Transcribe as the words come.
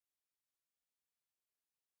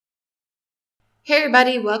Hey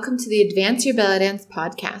everybody, welcome to the Advance Your Belly Dance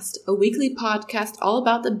podcast, a weekly podcast all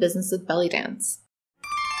about the business of belly dance.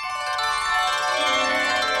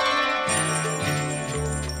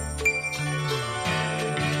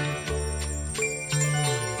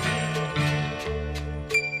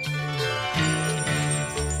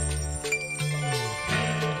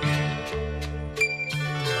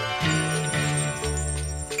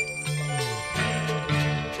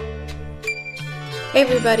 Hey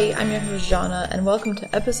everybody, I'm your host Jana, and welcome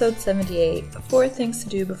to episode 78, 4 things to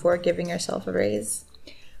do before giving yourself a raise.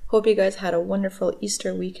 Hope you guys had a wonderful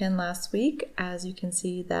Easter weekend last week. As you can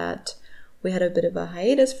see that we had a bit of a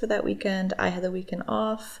hiatus for that weekend. I had the weekend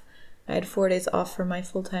off. I had 4 days off from my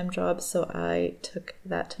full-time job, so I took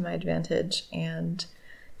that to my advantage and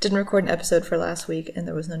didn't record an episode for last week, and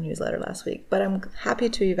there was no newsletter last week. But I'm happy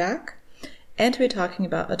to be back and to be talking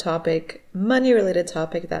about a topic, money-related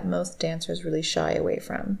topic, that most dancers really shy away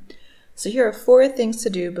from. So here are 4 things to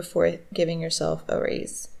do before giving yourself a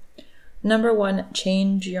raise. Number 1,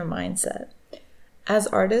 change your mindset. As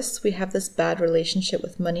artists, we have this bad relationship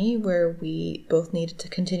with money where we both need to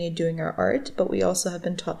continue doing our art, but we also have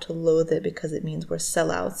been taught to loathe it because it means we're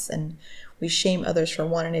sellouts and we shame others for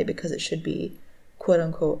wanting it because it should be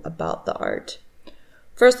quote-unquote about the art.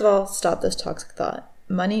 First of all, stop this toxic thought.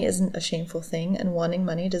 Money isn't a shameful thing, and wanting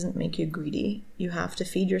money doesn't make you greedy. You have to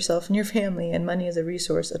feed yourself and your family, and money is a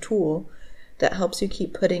resource, a tool, that helps you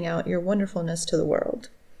keep putting out your wonderfulness to the world.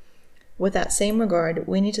 With that same regard,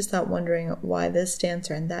 we need to stop wondering why this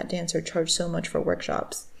dancer and that dancer charge so much for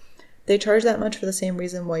workshops. They charge that much for the same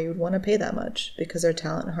reason why you would want to pay that much, because their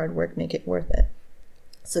talent and hard work make it worth it.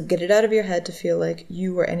 So get it out of your head to feel like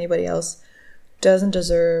you or anybody else doesn't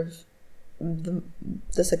deserve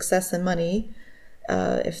the success and money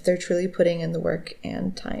if they're truly putting in the work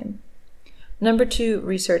and time. Number 2,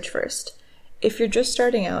 research first. If you're just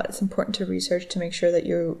starting out, it's important to research to make sure that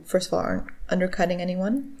you, first of all, aren't undercutting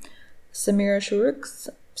anyone. Samira Shurux,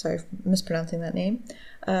 sorry for mispronouncing that name,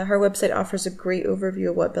 her website offers a great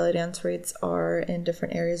overview of what belly dance rates are in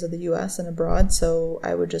different areas of the US and abroad, so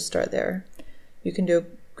I would just start there. You can do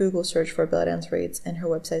a Google search for belly dance rates, and her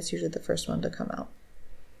website's usually the first one to come out.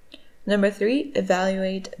 Number 3,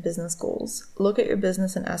 evaluate business goals. Look at your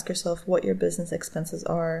business and ask yourself what your business expenses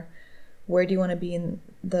are. Where do you want to be in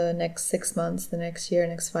the next 6 months, the next year,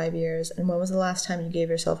 next 5 years, and when was the last time you gave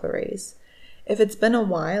yourself a raise? If it's been a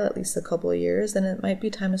while, at least a couple of years, then it might be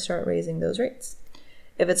time to start raising those rates.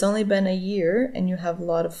 If it's only been a year and you have a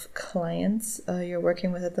lot of clients you're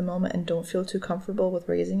working with at the moment and don't feel too comfortable with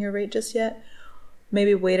raising your rate just yet,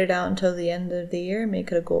 maybe wait it out until the end of the year and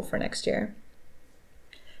make it a goal for next year.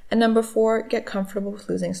 And number 4, get comfortable with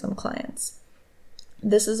losing some clients.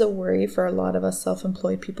 This is a worry for a lot of us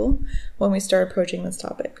self-employed people when we start approaching this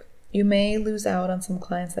topic. You may lose out on some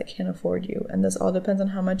clients that can't afford you, and this all depends on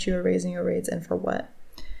how much you are raising your rates and for what.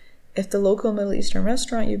 If the local Middle Eastern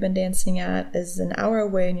restaurant you've been dancing at is an hour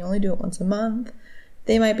away and you only do it once a month,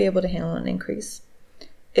 they might be able to handle an increase.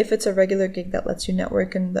 If it's a regular gig that lets you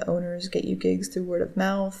network and the owners get you gigs through word of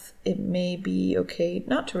mouth, it may be okay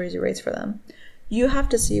not to raise your rates for them. You have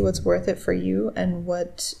to see what's worth it for you and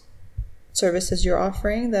what services you're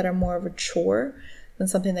offering that are more of a chore than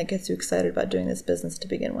something that gets you excited about doing this business to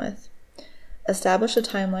begin with. Establish a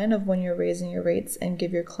timeline of when you're raising your rates and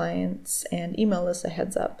give your clients and email lists a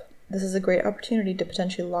heads up. This is a great opportunity to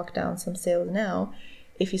potentially lock down some sales now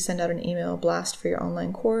if you send out an email blast for your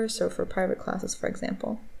online course or for private classes, for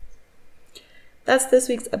example. That's this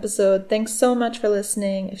week's episode. Thanks so much for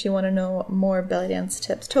listening. If you want to know more belly dance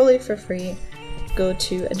tips totally for free, go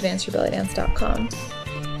to advanceyourbellydance.com.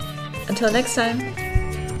 Until next time.